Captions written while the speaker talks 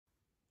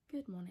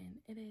Good morning.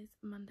 It is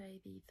Monday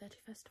the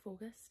 31st of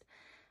August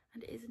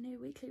and it is a new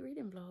weekly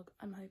reading vlog.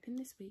 I'm hoping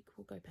this week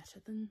will go better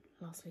than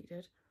last week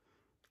did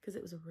because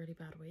it was a really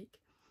bad week.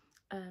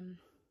 I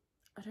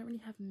don't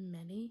really have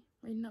many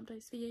reading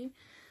updates for you.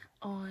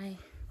 I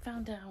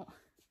found out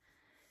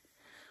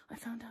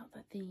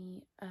that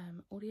the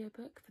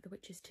audiobook for The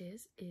Witch's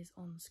Tears is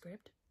on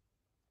Scribd,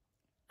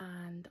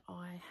 and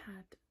I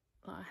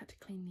had to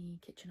clean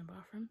the kitchen and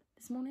bathroom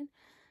this morning,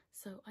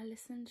 so I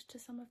listened to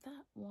some of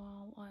that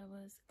while I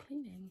was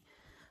cleaning.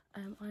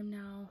 I'm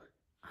now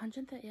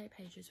 138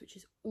 pages, which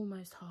is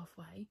almost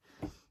halfway.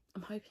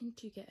 I'm hoping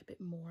to get a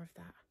bit more of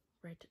that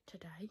read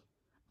today.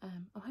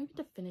 I'm hoping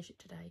to finish it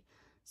today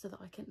so that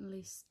I can at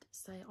least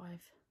say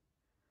I've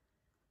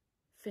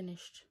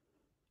finished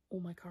all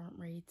my current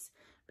reads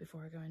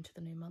before I go into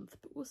the new month,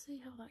 but we'll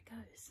see how that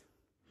goes.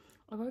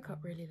 I woke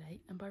up really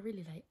late, and by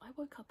really late I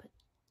woke up at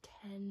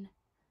 10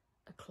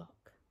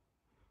 o'clock,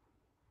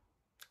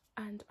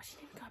 and I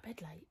didn't even go to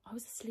bed late. I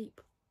was asleep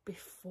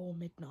before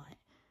midnight,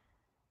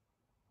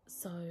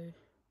 so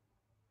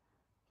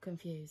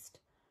confused,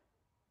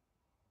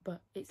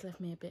 but it's left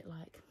me a bit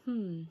like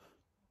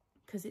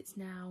because it's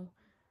now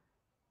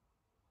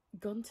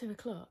gone 2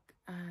 o'clock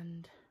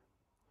and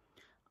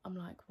I'm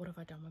like, what have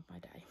I done with my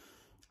day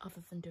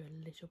other than do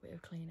a little bit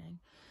of cleaning?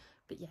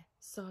 But yeah,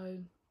 so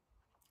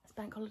it's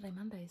Bank Holiday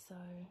Monday, so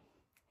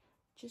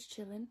just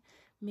chilling.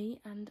 Me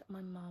and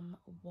my mum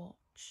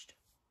watched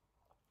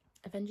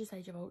Avengers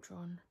Age of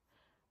Ultron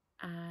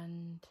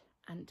and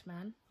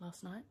Ant-Man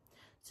last night.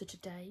 So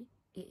today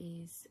it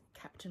is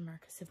Captain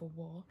America Civil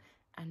War,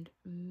 and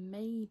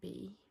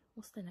maybe,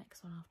 what's the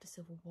next one after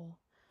Civil War?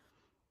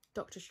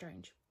 Doctor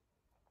Strange.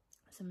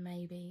 So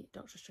maybe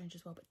Doctor Strange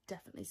as well, but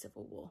definitely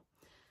Civil War.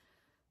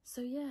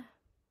 So yeah,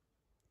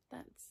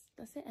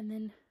 that's it. And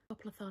then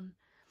Bookoplathon,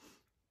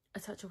 A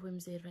Touch of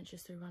Whimsy,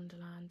 Adventures Through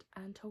Wonderland,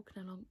 and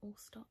Tolkien Along all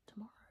start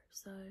tomorrow.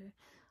 So I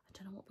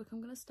don't know what book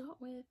I'm going to start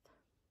with.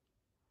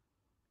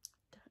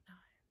 Don't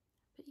know.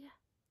 But yeah,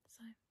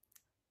 so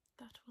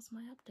that was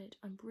my update.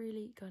 I'm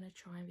really going to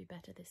try and be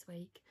better this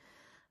week.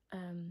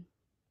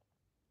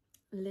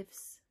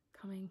 Liv's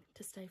coming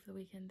to stay for the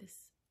weekend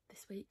this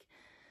week.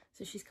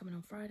 So she's coming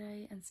on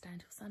Friday and staying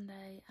until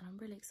Sunday, and I'm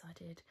really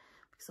excited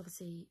because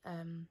obviously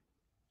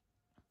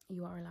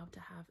you are allowed to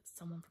have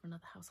someone from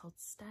another household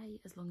stay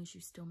as long as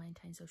you still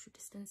maintain social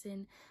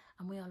distancing,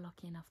 and we are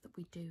lucky enough that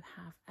we do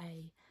have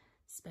a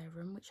spare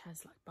room which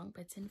has like bunk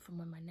beds in from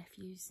when my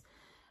nephews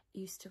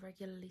used to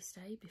regularly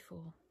stay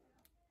before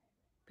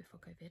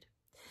COVID.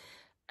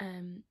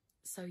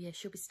 So yeah,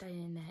 she'll be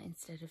staying in there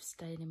instead of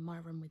staying in my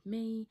room with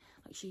me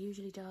like she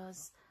usually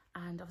does,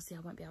 and obviously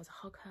I won't be able to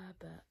hug her,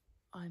 but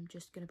I'm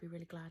just going to be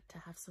really glad to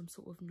have some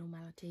sort of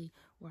normality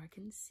where I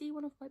can see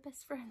one of my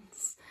best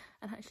friends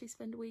and actually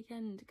spend a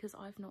weekend, because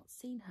I've not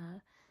seen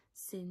her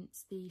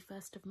since the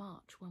 1st of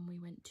March when we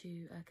went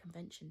to a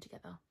convention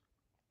together.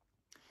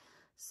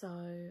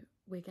 So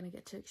we're going to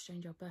get to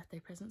exchange our birthday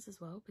presents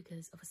as well,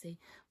 because obviously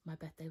my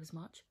birthday was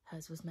March,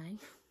 hers was May.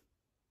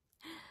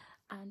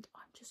 And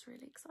I'm just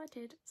really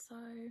excited, so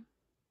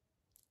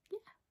yeah.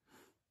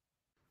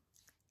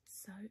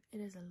 So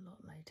it is a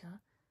lot later.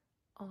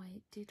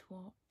 I did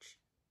watch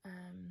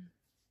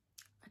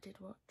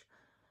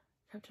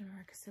Captain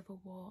America Civil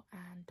War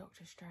and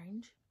Doctor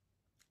Strange.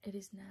 It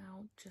is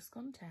now just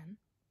gone 10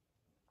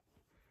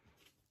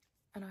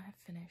 and I have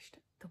finished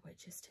The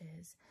Witch's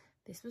Tears.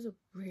 This was a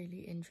really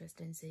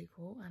interesting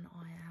sequel, and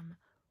I am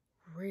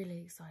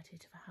really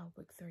excited for how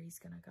book 3 is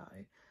gonna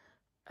go.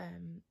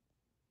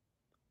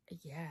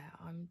 Yeah,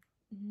 I'm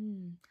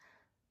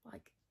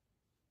like,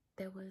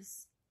 there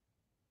was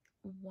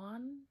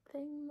one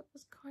thing that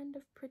was kind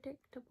of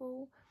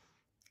predictable,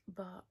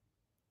 but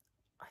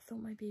I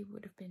thought maybe it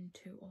would have been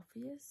too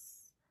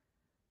obvious,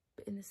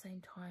 but in the same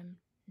time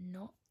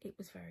not. It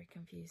was very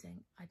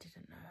confusing. I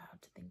didn't know how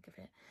to think of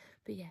it,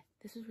 but yeah,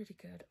 this was really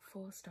good.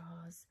 4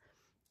 stars,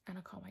 and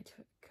I can't wait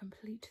to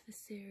complete the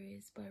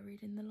series by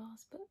reading the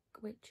last book,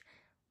 which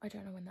I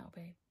don't know when that'll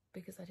be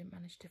because I didn't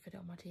manage to fit it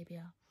on my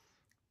TBR,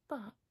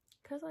 but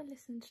because I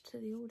listened to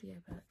the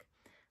audiobook,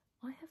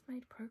 I have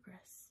made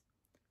progress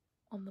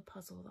on the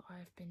puzzle that I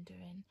have been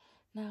doing.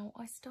 Now,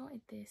 I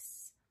started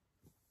this,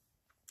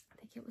 I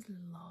think it was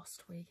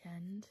last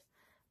weekend,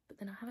 but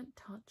then I haven't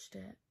touched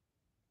it,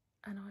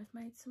 and I've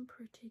made some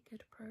pretty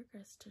good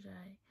progress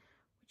today,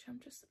 which I'm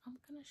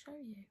gonna show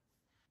you.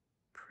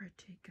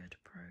 Pretty good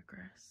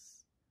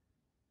progress.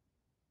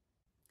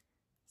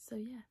 So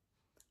yeah,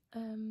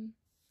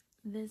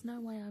 there's no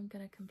way I'm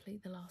gonna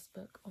complete the last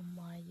book on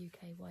my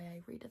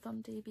UKYA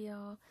Readathon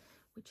DBR,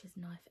 which is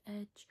Knife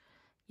Edge.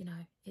 You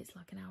know, it's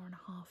like an hour and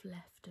a half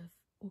left of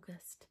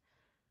August.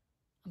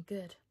 I'm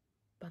good,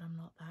 but I'm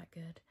not that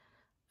good.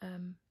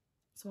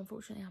 So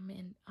unfortunately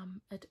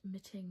I'm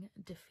admitting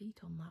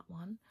defeat on that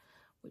one,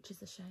 which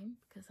is a shame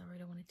because I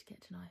really wanted to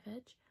get to Knife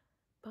Edge,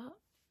 but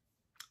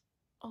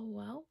oh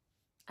well.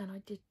 And I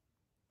did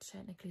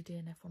technically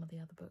DNF one of the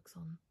other books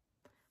on,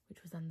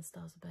 which was then The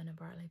Stars Are Burning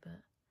Brightly,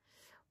 but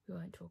we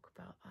won't talk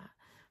about that.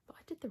 But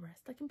I did the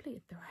rest. I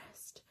completed the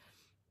rest.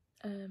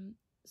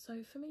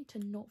 So for me to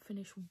not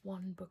finish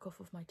one book off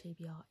of my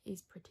TBR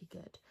is pretty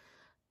good.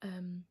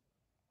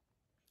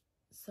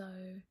 So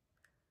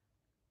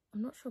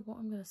I'm not sure what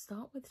I'm going to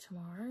start with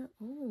tomorrow.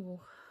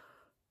 Oh,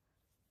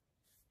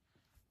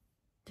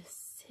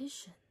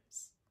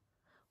 decisions.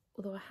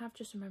 Although I have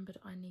just remembered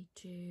I need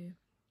to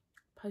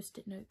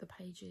post-it note the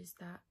pages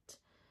that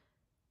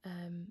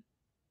I'm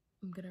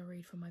going to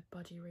read from my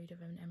buddy read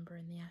of An Ember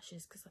in the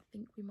Ashes, because I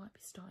think we might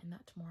be starting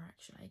that tomorrow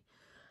actually.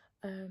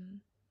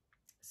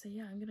 So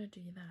yeah, I'm going to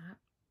do that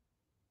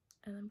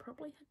and then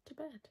probably head to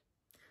bed.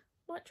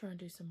 Might try and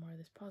do some more of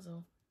this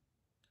puzzle,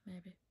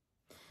 maybe.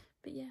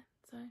 But yeah,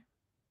 so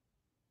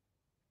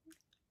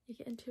you're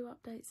getting 2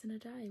 updates in a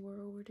day.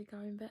 We're already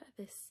going better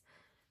this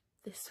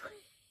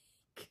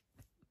week.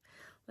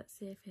 Let's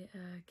see if it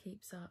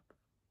keeps up.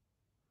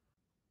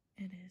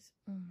 It is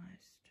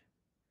almost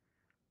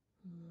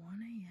 1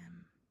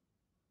 AM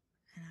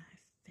and I have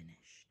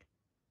finished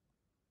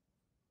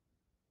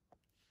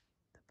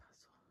the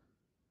puzzle.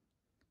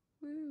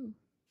 Woo!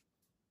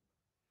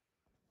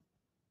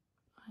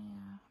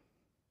 I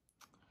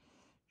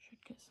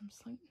should get some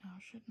sleep now,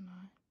 shouldn't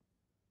I?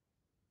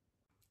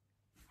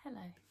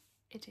 Hello,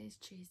 it is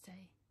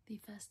Tuesday, the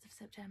 1st of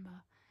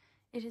September.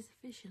 It is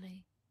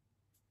officially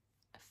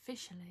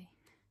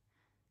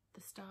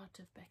the start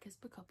of Becca's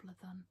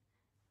Bookoplathon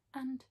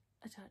and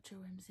A Touch of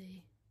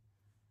Whimsy,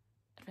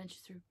 Adventures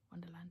Through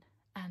Wonderland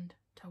and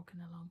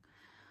Tolkien Along.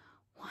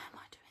 Why am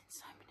I doing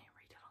so many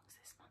read-alongs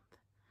this month?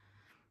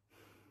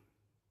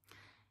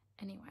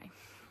 Anyway,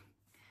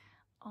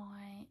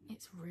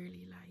 it's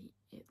really late.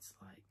 It's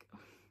like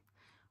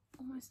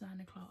almost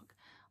 9 o'clock.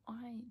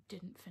 I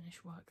didn't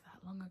finish work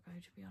that long ago,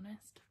 to be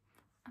honest.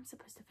 I'm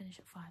supposed to finish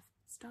at 5,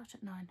 start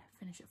at 9,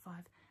 finish at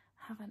 5,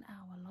 have an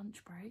hour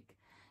lunch break.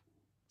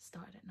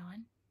 Started at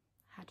 9,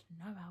 had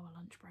no hour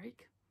lunch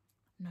break,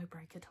 no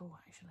break at all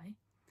actually,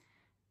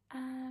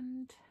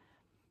 and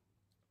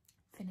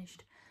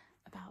finished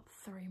about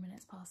 3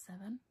 minutes past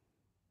 7. I'm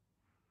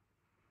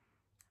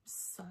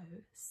so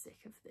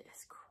sick of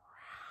this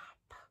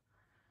crap.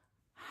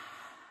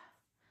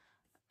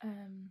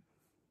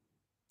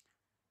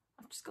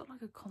 I've just got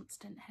like a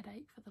constant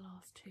headache for the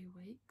last 2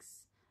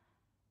 weeks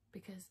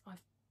because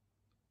I've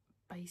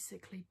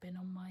basically been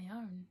on my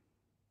own,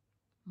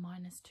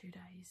 minus 2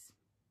 days.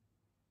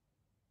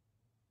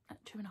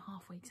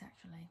 2.5 weeks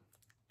actually,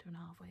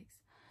 2.5 weeks,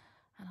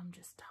 and I'm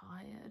just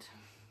tired.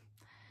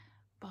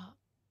 But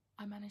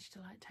I managed to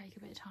like take a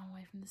bit of time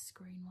away from the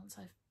screen once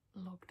I've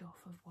logged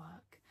off of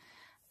work,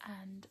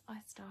 and I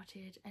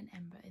started An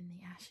Ember in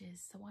the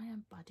Ashes, so I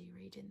am buddy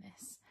reading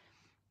this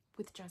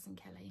with Jazz and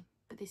Kelly,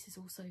 but this is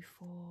also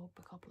for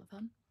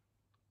Bookoplathon.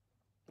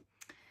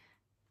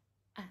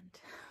 And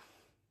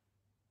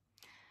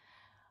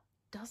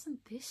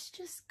doesn't this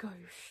just go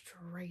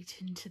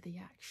straight into the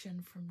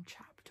action from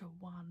chapter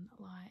 1?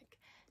 Like,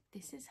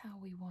 this is how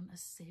we want a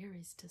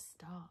series to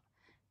start.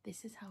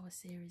 This is how a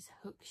series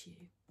hooks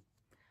you.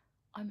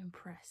 I'm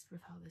impressed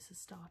with how this has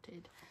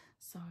started.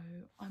 So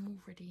I'm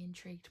already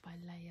intrigued by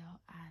Leia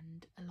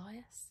and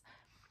Elias,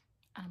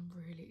 and I'm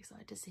really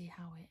excited to see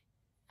how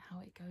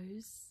it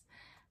goes.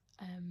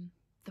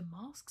 The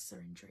masks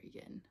are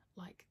intriguing,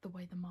 like the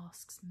way the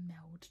masks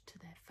meld to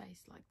their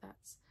face, like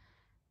that's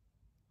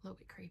a little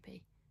bit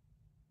creepy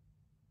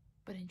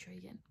but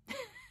intriguing.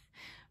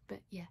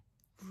 But yeah,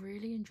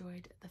 really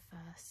enjoyed the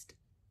first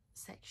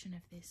section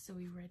of this. So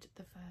we read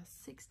the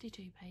first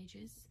 62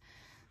 pages,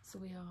 so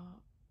we are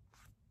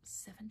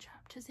 7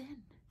 chapters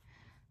in,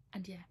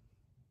 and yeah,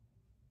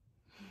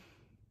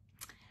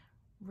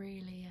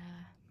 really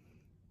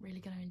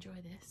gonna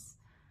enjoy this.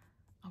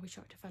 I'll be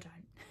shocked if I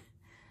don't.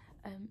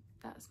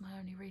 That's my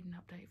only reading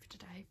update for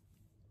today.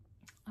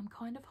 I'm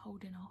kind of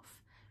holding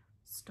off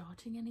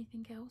starting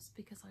anything else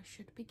because I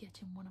should be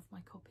getting one of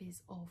my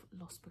copies of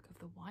Lost Book of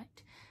the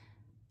White,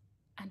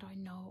 and I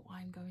know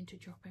I'm going to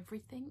drop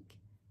everything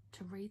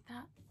to read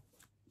that,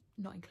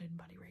 not including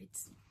buddy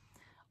reads,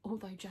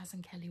 although Jazz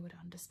and Kelly would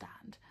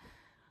understand.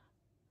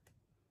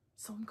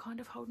 So I'm kind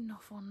of holding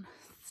off on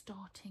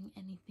starting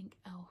anything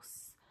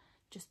else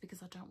just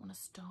because I don't want to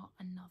start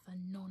another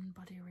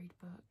non-buddy read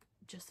book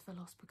just for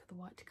Lost Book of the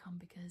White to come,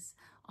 because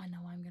I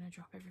know I'm going to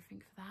drop everything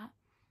for that.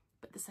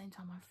 But at the same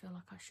time, I feel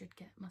like I should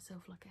get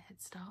myself like a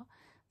head start,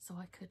 so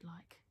I could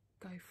like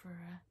go for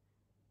a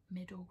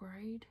middle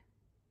grade.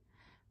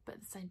 But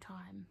at the same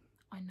time,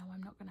 I know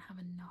I'm not going to have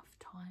enough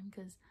time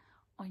because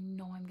I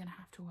know I'm going to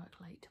have to work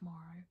late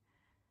tomorrow.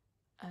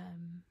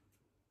 And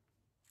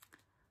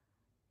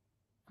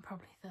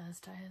probably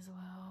Thursday as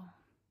well.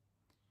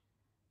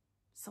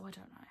 So I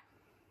don't know.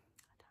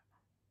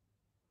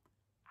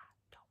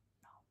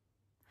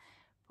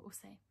 But we'll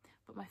see.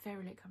 But my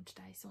fairy lit come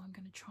today, so I'm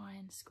going to try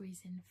and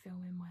squeeze in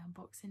filming my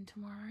unboxing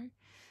tomorrow.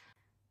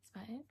 That's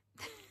about it.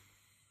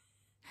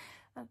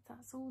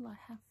 That's all I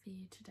have for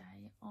you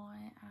today.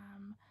 I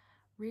am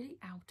really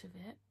out of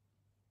it,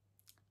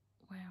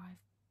 where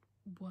I've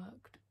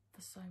worked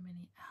for so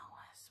many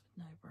hours with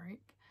no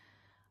break,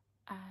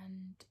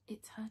 and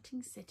it's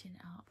hurting sitting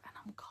up, and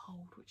I'm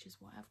cold, which is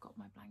why I've got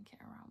my blanket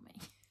around me.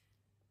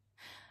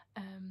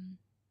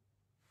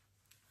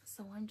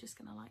 So I'm just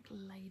gonna like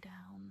lay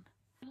down,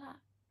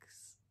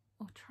 relax,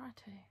 or try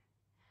to,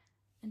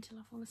 until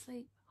I fall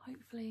asleep.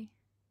 Hopefully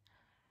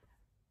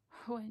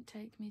it won't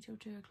take me till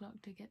 2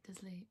 o'clock to get to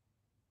sleep.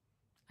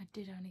 I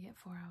did only get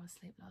 4 hours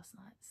sleep last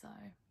night, so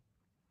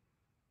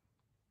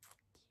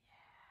yeah.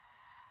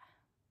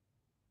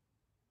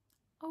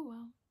 Oh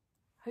well,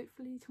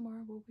 hopefully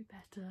tomorrow will be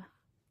better.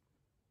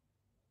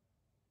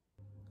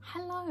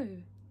 Hello!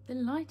 The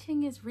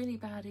lighting is really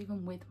bad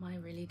even with my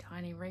really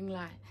tiny ring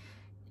light.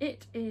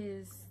 It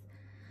is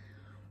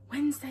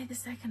Wednesday the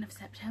 2nd of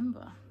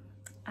September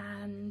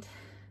and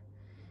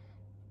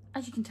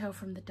as you can tell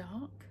from the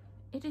dark,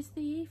 it is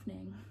the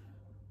evening.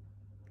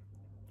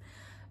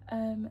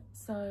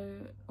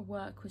 So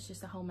work was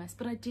just a whole mess,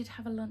 but I did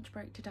have a lunch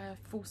break today. I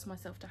forced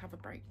myself to have a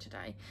break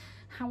today.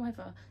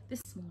 However,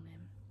 this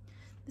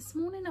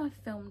morning I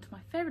filmed my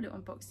favourite little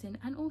unboxing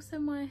and also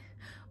my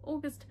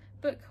August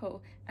book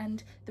haul,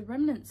 and the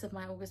remnants of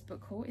my August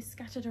book haul is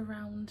scattered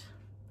around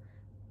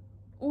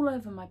all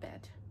over my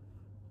bed.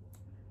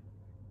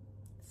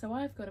 So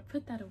I've got to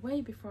put that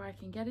away before I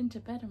can get into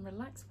bed and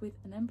relax with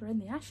an ember in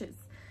the ashes.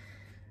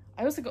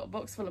 I also got a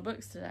box full of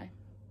books today.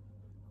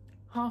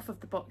 Half of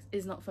the box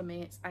is not for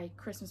me, it's a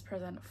Christmas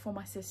present for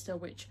my sister,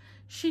 which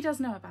she does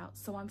know about,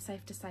 so I'm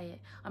safe to say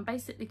it. I'm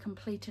basically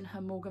completing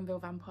her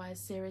Morganville Vampires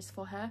series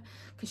for her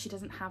because she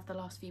doesn't have the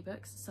last few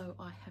books, so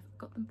I have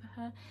got them for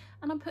her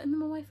and I'm putting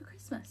them away for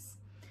Christmas.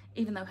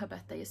 Even though her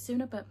birthday is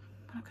sooner, but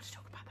I'm not going to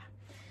talk about that.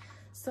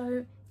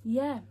 So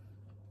yeah,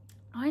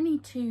 I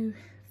need to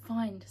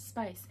find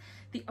space.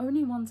 The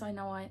only ones I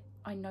know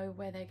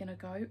where they're going to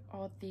go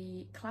are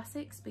the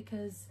classics,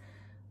 because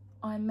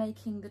I'm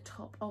making the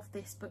top of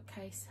this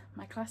bookcase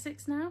my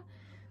classics now.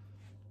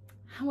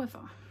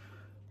 However,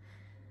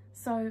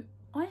 so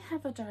I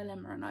have a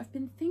dilemma and I've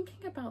been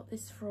thinking about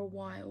this for a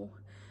while.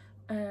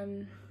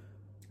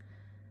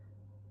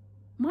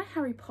 My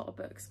Harry Potter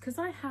books, because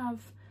I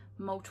have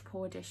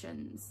multiple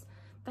editions,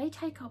 they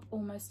take up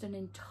almost an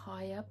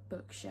entire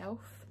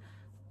bookshelf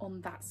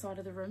on that side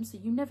of the room, so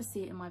you never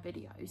see it in my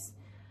videos.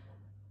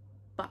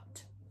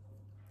 But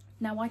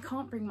now I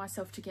can't bring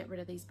myself to get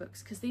rid of these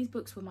books because these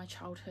books were my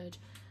childhood,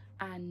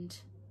 and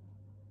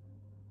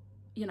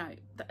you know,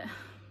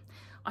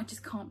 I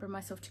just can't bring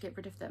myself to get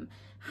rid of them.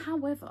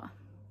 However,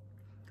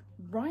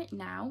 right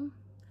now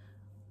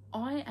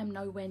I am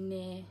nowhere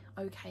near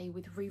okay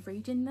with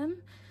rereading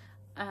them,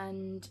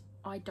 and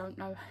I don't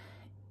know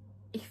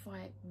if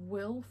I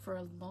will for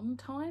a long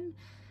time,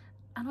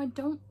 and I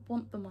don't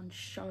want them on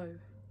show.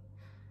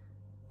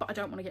 But I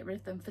don't want to get rid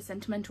of them for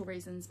sentimental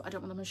reasons, but I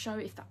don't want them on show,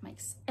 if that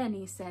makes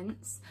any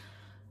sense.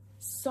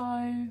 So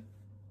I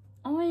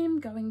am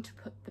going to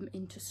put them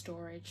into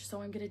storage.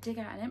 So I'm going to dig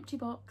out an empty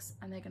box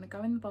and they're going to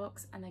go in the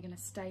box and they're going to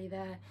stay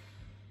there.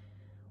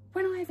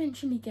 When I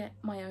eventually get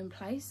my own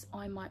place,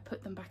 I might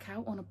put them back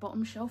out on a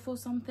bottom shelf or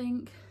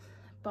something.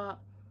 But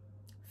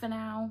for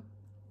now,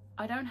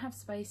 I don't have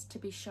space to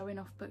be showing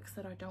off books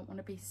that I don't want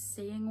to be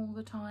seeing all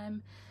the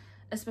time,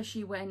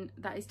 especially when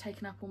that is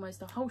taking up almost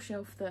a whole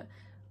shelf that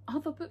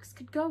other books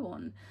could go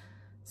on.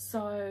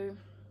 So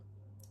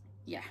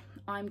yeah,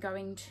 I'm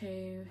going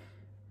to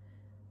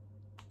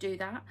do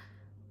that.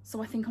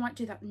 So I think I might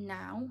do that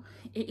now.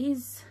 It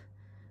is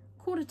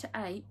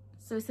 7:45,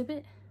 so it's a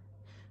bit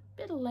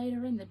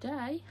later in the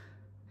day.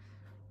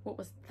 What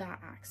was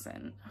that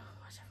accent? Oh,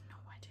 I have no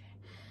idea.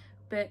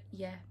 But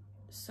yeah,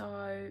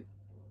 so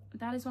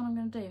that is what I'm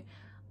going to do.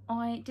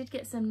 I did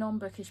get some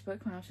non-bookish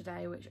book mail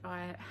today, which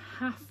I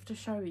have to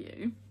show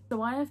you.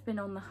 So I have been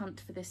on the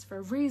hunt for this for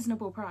a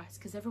reasonable price,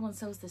 because everyone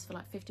sells this for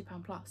like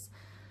 £50 plus.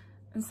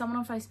 And someone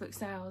on Facebook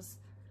Sales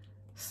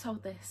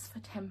sold this for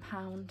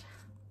 £10.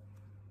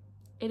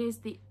 It is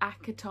the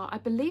ACOTAR. I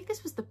believe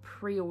this was the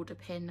pre-order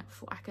pin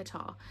for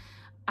ACOTAR.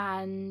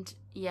 And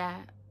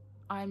yeah,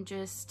 I'm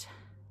just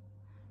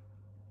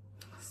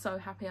so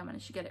happy I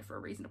managed to get it for a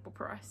reasonable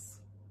price.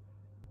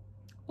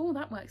 Oh,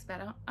 that works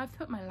better. I've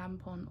put my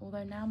lamp on,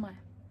 although now my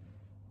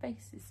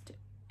face is too.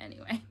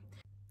 Anyway,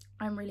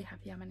 I'm really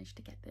happy I managed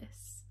to get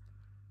this.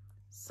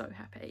 So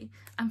happy.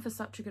 And for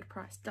such a good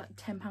price. That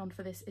 £10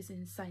 for this is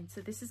insane.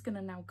 So this is going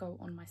to now go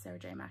on my Sarah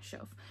J Maas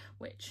shelf,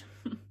 which,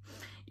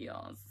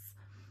 yes.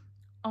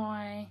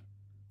 I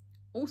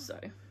also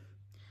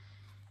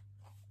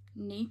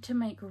need to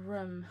make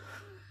room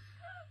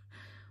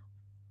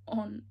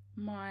on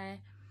my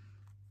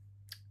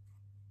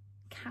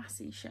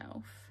Cassie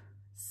shelf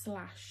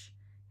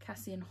 /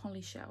 Cassie and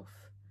Holly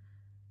shelf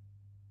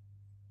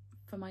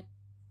for my,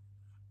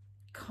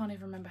 can't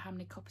even remember how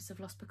many copies of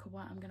Lost Book of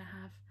White I'm gonna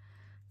have.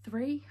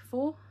 3,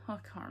 4, I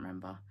can't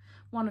remember.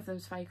 One of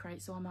them's fake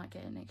rate, so I might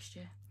get it next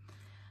year.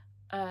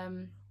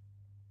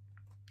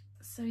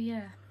 So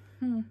yeah,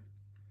 I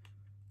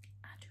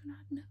do not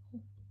know.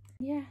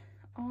 Yeah,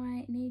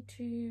 I need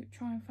to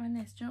try and find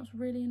this. Do you know what's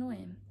really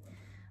annoying?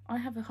 I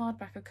have a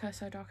hardback of Curse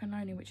So Dark and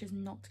Lonely, which is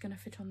not going to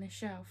fit on this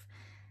shelf,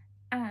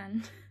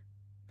 and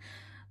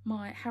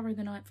my Harrow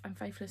the Ninth and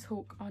Faithless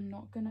Hawk are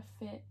not going to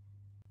fit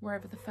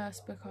wherever the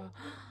first book are.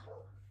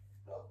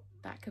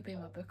 That could be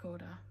my book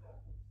order.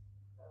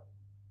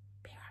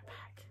 Be right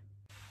back.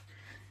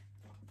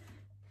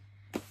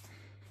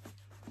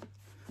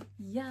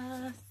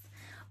 yes.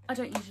 I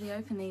don't usually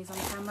open these on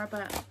camera,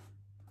 but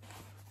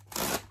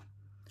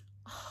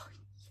oh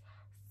yes,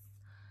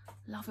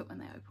 love it when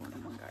they open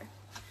in one go.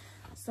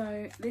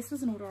 So this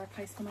was an order I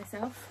placed for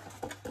myself.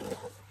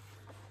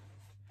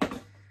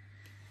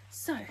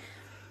 So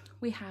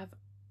we have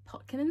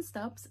Potkin and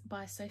Stubbs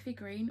by Sophie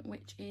Green,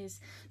 which is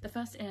the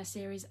first in a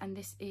series, and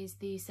this is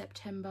the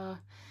September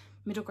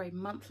middle grade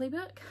monthly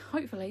book.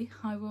 Hopefully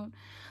I will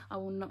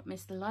not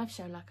miss the live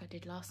show like I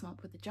did last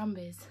month with the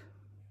Jumbies.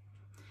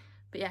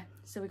 But yeah,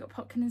 so we got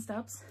Potkin and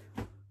Stubbs.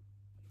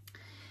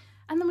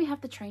 And then we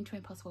have The Train to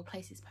Impossible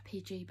Places by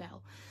PG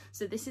Bell.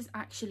 So this is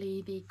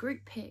actually the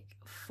group pick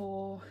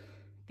for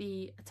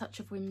the A Touch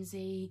of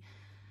Whimsy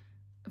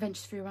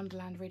Adventures Through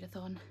Wonderland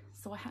readathon.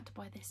 So I had to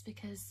buy this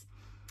because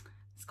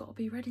it's got to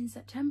be read in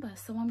September.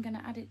 So I'm going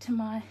to add it to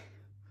my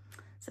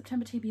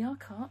September TBR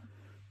cart.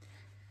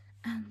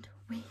 And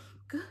we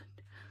good.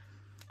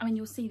 I mean,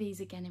 you'll see these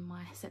again in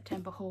my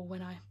September haul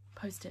when I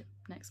post it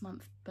next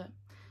month, but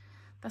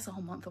that's a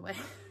whole month away.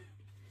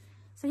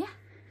 So yeah,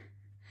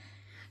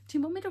 2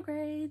 more middle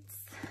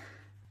grades. I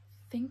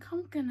think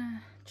I'm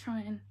gonna try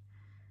and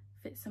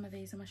fit some of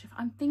these on my shelf.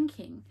 I'm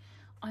thinking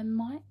I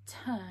might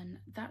turn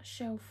that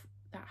shelf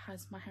that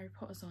has my Harry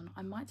Potters on,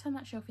 I might turn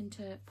that shelf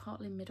into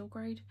partly middle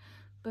grade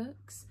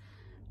books.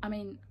 I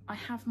mean, I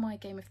have my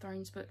Game of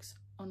Thrones books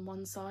on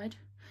one side,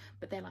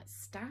 but they're like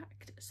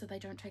stacked, so they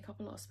don't take up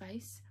a lot of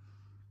space.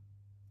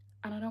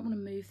 And I don't want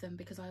to move them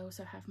because I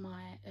also have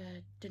my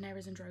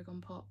Daenerys and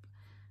Drogon pop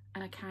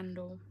and a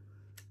candle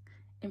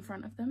in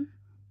front of them.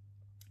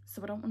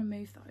 So I don't want to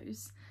move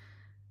those.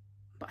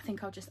 But I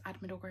think I'll just add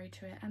middle grade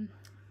to it. And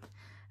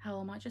hell,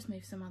 I might just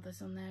move some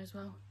others on there as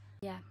well.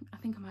 Yeah, I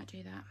think I might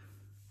do that.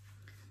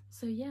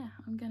 So yeah,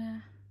 I'm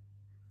gonna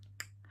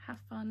have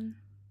fun.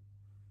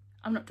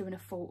 I'm not doing a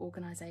full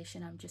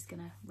organisation. I'm just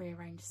gonna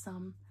rearrange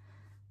some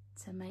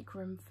to make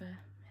room for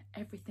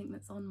everything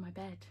that's on my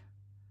bed.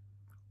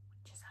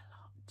 Which is a lot.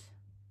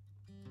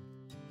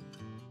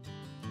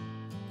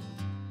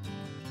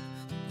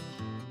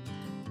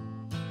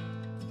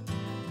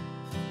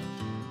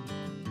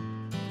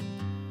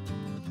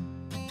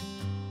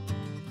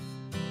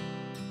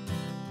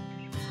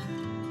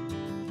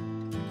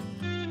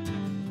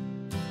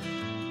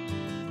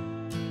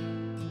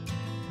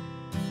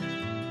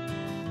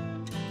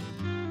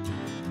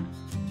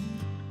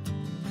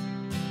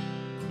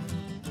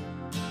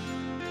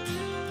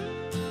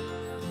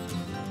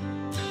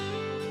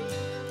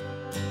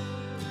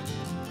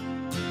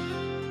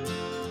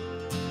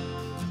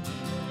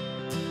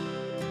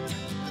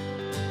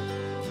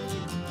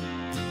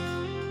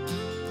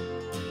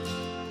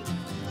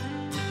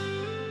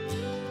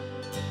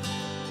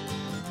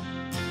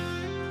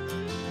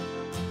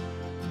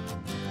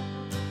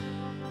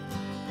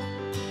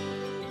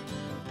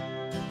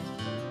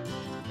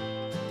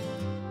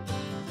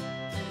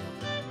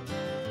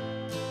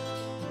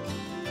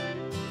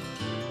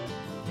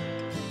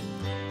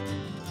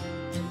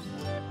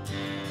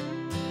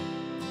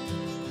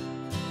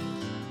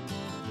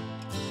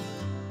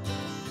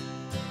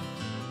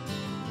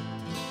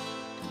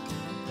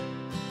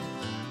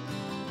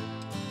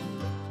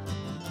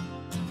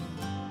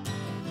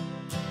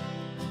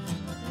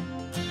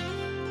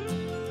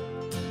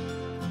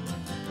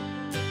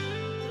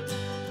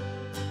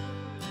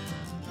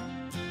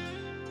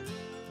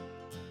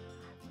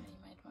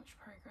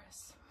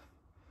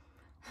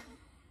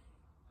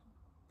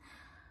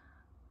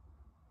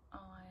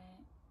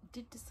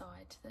 Did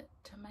decide that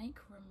to make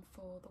room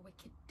for the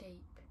Wicked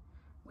Deep,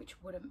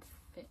 which wouldn't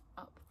fit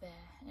up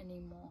there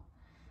anymore,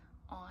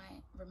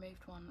 I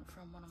removed one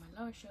from one of my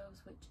lower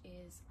shelves, which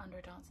is Under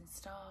a Dancing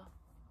Star.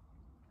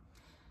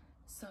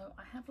 So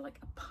I have like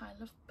a pile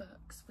of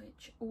books,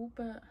 which all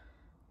but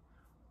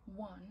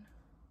one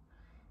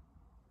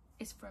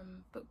is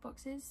from book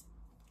boxes,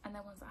 and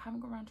they're ones that I haven't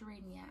got around to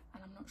reading yet,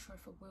 and I'm not sure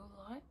if I will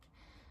like.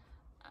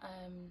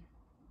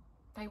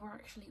 They were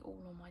actually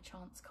all on my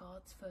chance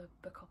cards for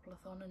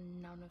Bookoplathon and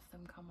none of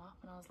them come up,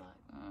 and I was like,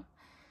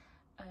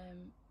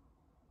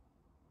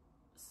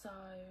 so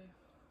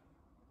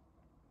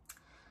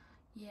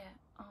yeah,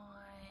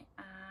 I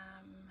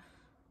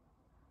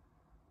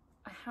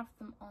have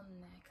them on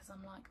there because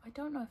I'm like, I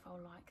don't know if I'll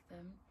like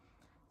them,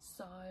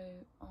 so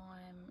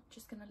I'm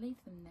just gonna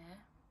leave them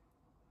there,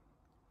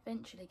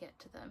 eventually get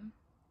to them.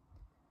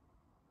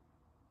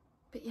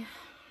 But yeah,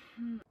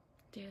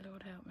 dear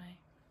Lord help me.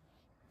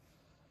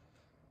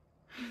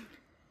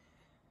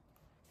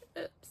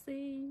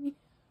 Oopsie.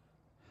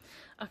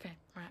 Okay,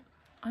 right,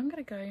 I'm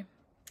gonna go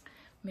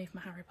move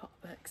my Harry Potter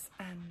books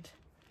and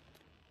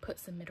put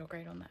some middle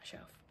grade on that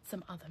shelf,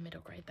 some other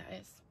middle grade that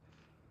is.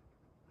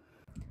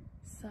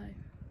 So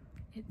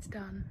it's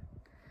done.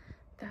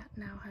 That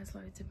now has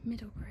loads of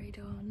middle grade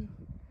on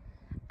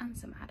and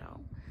some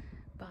adult,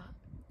 but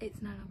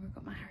it's no longer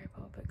got my Harry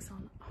Potter books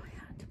on. I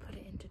had to put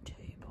it into 2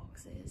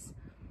 boxes.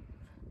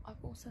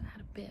 I've also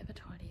had a bit of a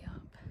tidy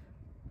up,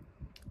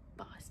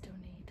 but I still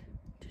need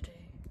to do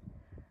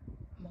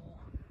more.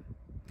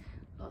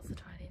 Lots of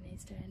tidying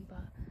needs doing,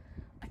 but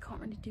I can't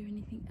really do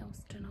anything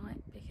else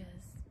tonight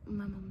because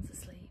my mum's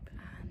asleep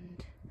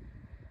and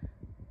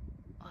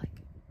like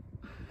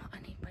I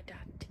need my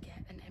dad to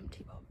get an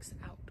empty box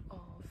out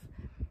of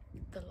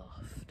the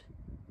loft,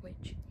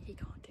 which he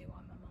can't do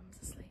while my mum's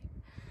asleep.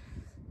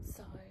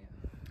 So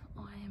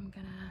I'm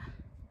gonna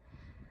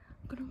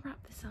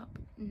wrap this up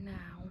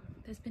now.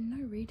 There's been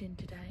no reading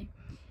today.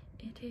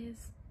 It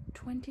is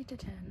 20 to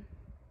 10.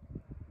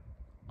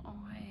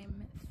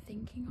 I'm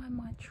thinking I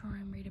might try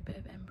and read a bit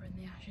of Ember in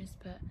the Ashes,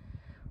 but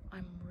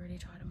I'm really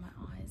tired and my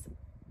eyes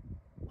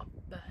are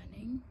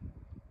burning.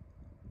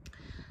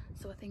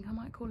 So I think I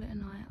might call it a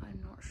night.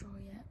 I'm not sure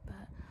yet,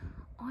 but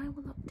I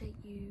will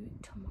update you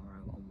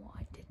tomorrow on what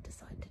I did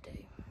decide to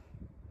do.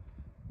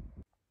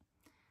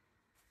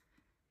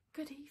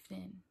 Good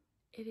evening.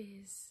 It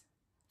is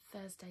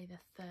Thursday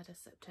the 3rd of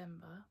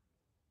September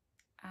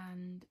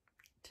and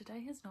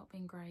today has not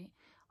been great.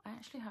 I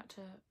actually had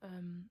to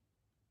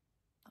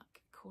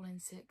like call in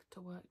sick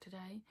to work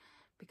today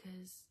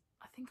because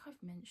I think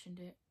I've mentioned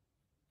it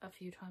a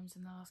few times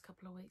in the last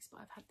couple of weeks, but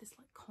I've had this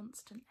like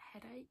constant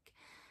headache,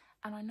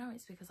 and I know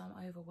it's because I'm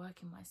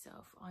overworking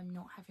myself. I'm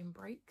not having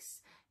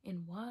breaks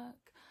in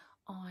work.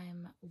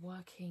 I'm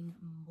working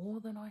more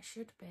than I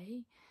should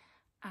be,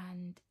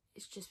 and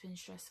it's just been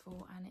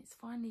stressful, and it's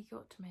finally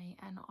got to me.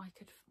 And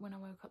when I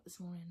woke up this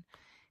morning,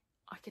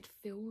 I could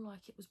feel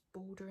like it was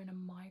bordering a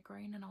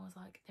migraine, and I was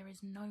like, there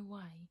is no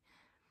way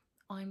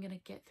I'm gonna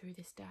get through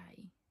this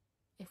day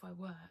if I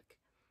work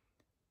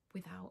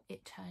without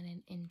it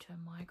turning into a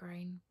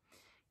migraine,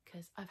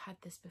 because I've had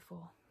this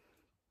before.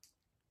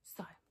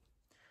 So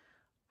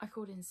I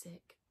called in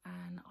sick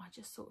and I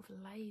just sort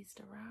of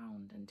lazed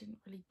around and didn't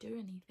really do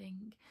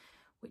anything,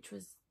 which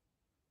was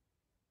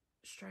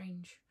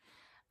strange.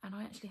 And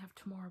I actually have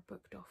tomorrow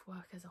booked off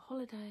work as a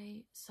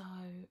holiday, so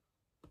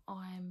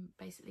I'm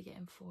basically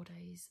getting 4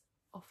 days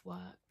off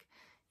work,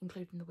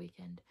 including the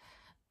weekend,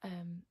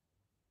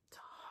 to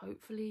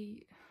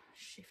hopefully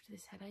shift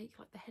this headache.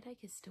 Like, the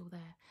headache is still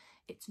there.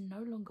 It's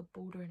no longer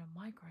bordering a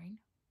migraine,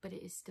 but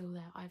it is still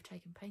there. I've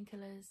taken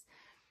painkillers,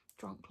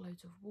 drunk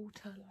loads of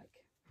water,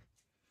 like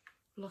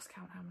lost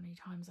count how many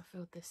times I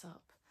filled this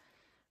up.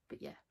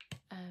 But yeah,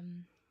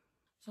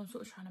 so I'm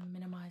sort of trying to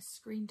minimize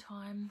screen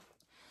time.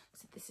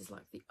 So this is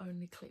like the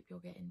only clip you're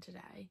getting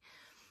today,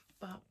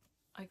 but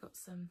I got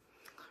some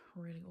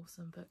really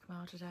awesome book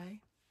mail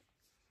today.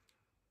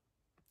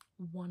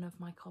 One of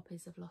my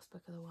copies of Lost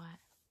Book of the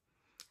White,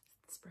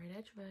 the sprayed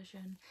edge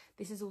version.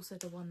 This is also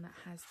the one that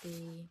has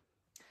the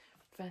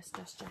first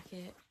dust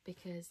jacket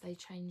because they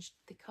changed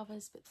the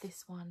covers, but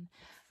this one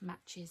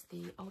matches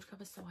the old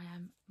cover, so I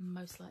am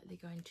most likely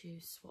going to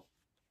swap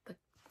the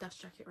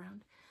dust jacket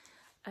around.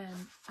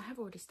 I have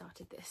already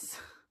started this.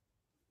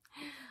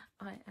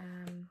 I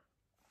am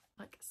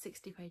like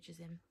 60 pages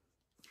in.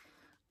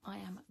 I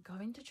am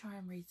going to try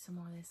and read some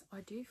more of this.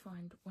 I do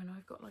find when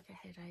I've got like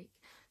a headache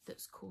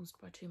that's caused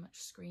by too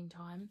much screen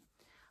time,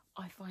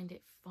 I find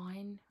it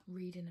fine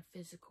reading a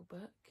physical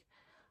book.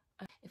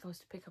 If I was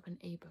to pick up an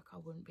ebook, I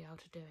wouldn't be able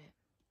to do it.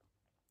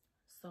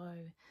 So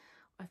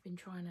I've been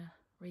trying to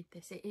read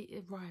this.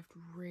 It arrived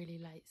really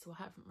late, so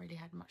I haven't really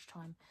had much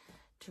time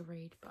to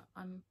read, but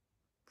I'm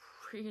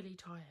really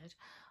tired.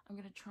 I'm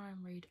going to try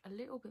and read a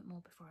little bit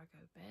more before I go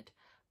to bed,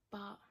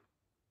 but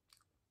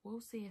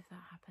we'll see if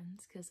that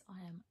happens because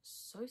I am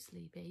so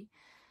sleepy.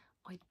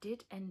 I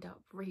did end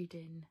up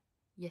reading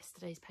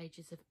yesterday's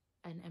pages of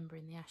An Ember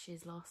in the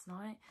Ashes last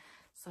night,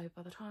 so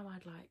by the time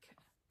I'd like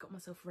got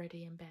myself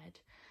ready in bed,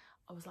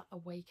 I was like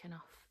awake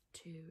enough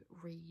to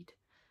read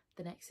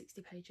the next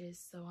 60 pages.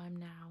 So I'm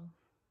now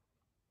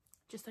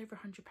just over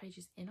 100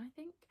 pages in, I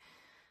think,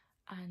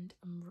 and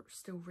I'm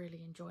still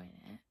really enjoying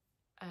it.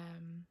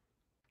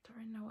 Don't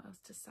really know what else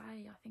to say.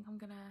 I think I'm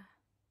gonna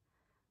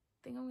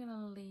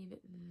leave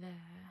it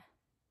there,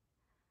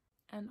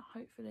 and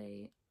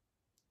hopefully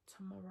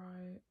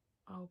tomorrow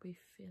I'll be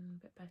feeling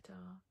a bit better.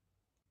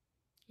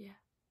 Yeah.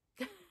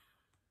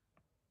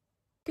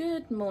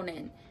 Good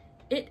morning.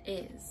 It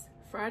is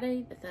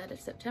Friday the 3rd of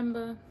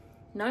September.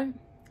 No,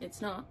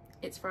 it's not.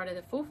 It's Friday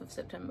the 4th of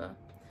September.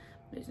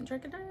 Losing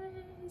track of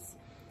days.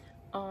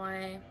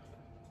 I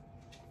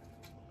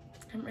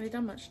haven't really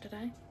done much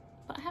today,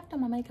 but I have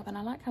done my makeup and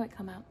I like how it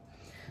come out.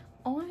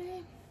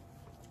 I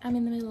am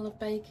in the middle of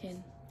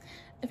baking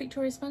a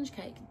Victoria sponge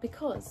cake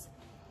because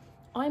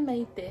I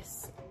made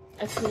this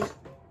a few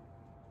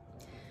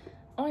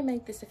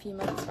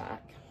months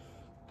back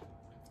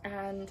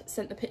and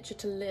sent the picture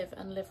to Liv,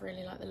 and Liv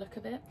really liked the look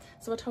of it.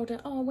 So I told her,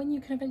 oh, when you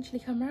can eventually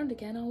come round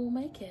again, I will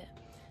make it.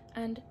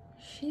 And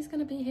she's going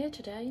to be here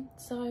today,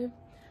 so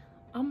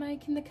I'm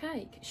making the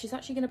cake. She's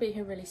actually going to be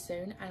here really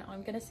soon, and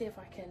I'm going to see if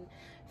I can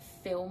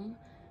film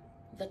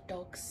the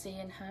dogs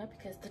seeing her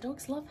because the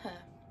dogs love her.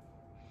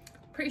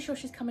 Pretty sure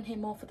she's coming here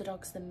more for the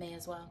dogs than me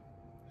as well,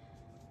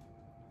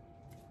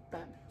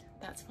 but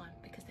that's fine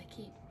because they're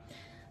cute.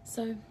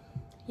 So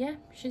yeah,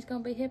 she's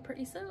gonna be here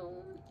pretty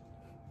soon.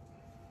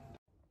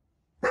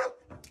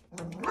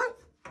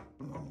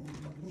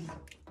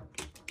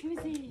 Who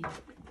is he?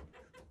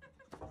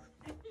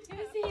 Who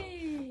is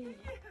he?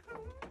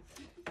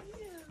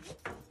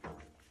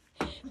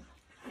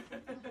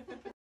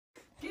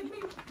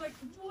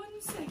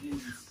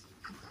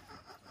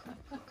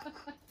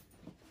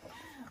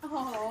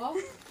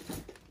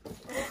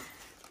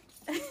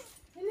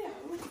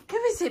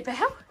 is it,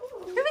 Belle?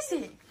 Who is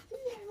it?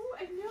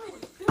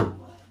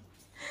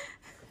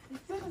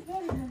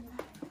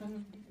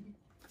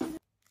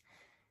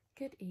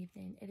 Good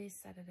evening. It is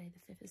Saturday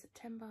the 5th of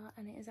September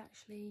and it is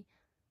actually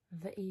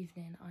the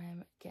evening. I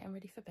am getting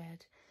ready for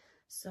bed.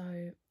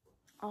 So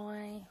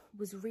I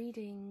was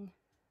reading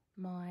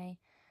my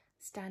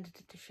standard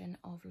edition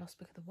of Lost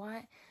Book of the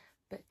White,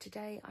 but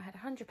today I had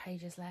 100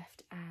 pages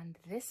left and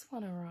this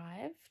one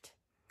arrived.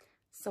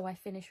 So I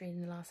finished reading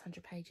the last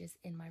 100 pages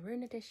in my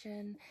Rune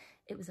edition.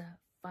 It was a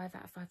 5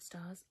 out of 5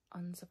 stars,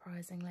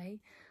 unsurprisingly.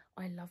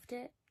 I loved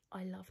it.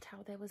 I loved how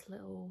there was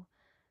little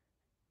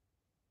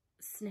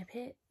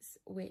snippets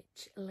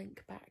which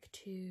link back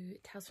to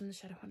Tales from the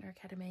Shadowhunter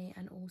Academy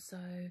and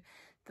also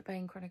the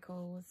Bane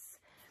Chronicles.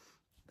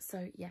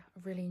 So yeah, I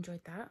really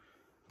enjoyed that.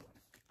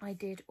 I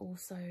did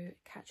also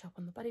catch up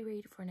on the buddy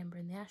read for An Ember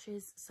in the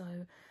Ashes, so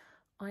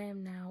I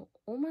am now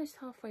almost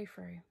halfway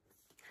through.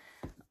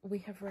 We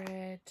have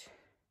read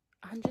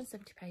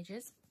 170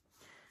 pages.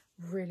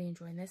 Really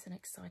enjoying this and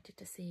excited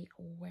to see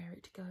where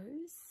it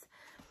goes.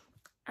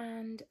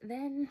 And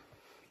then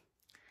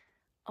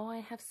I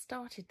have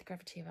started The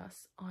Gravity of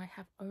Us. I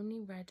have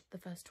only read the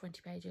first 20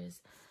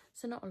 pages,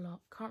 so not a lot.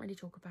 Can't really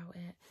talk about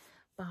it,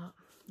 but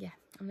yeah,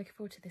 I'm looking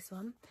forward to this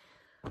one.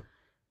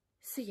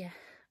 So yeah,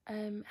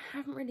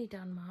 haven't really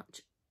done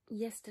much.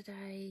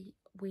 Yesterday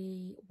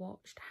we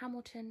watched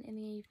Hamilton in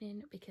the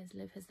evening because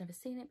Liv has never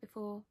seen it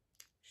before.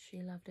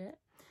 She loved it.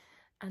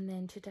 And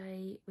then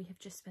today we have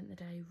just spent the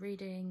day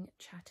reading,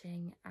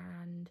 chatting,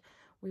 and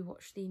we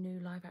watched the new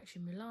live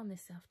action Mulan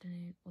this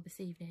afternoon or this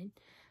evening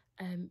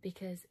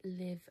because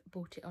Liv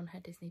bought it on her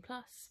Disney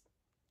Plus.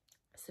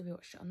 So we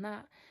watched it on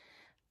that.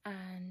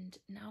 And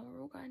now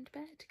we're all going to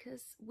bed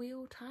because we're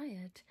all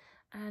tired.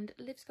 And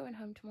Liv's going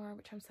home tomorrow,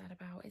 which I'm sad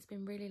about. It's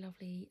been really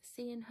lovely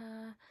seeing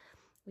her.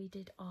 We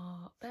did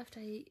our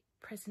birthday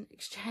present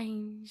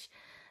exchange.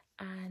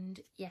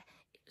 And yeah,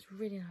 it was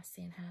really nice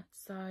seeing her.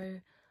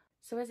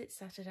 So as it's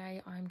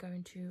Saturday, I'm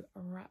going to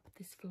wrap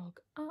this vlog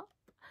up.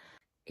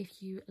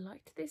 If you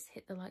liked this,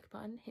 hit the like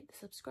button, hit the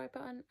subscribe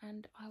button,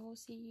 and I will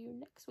see you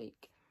next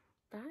week.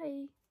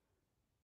 Bye!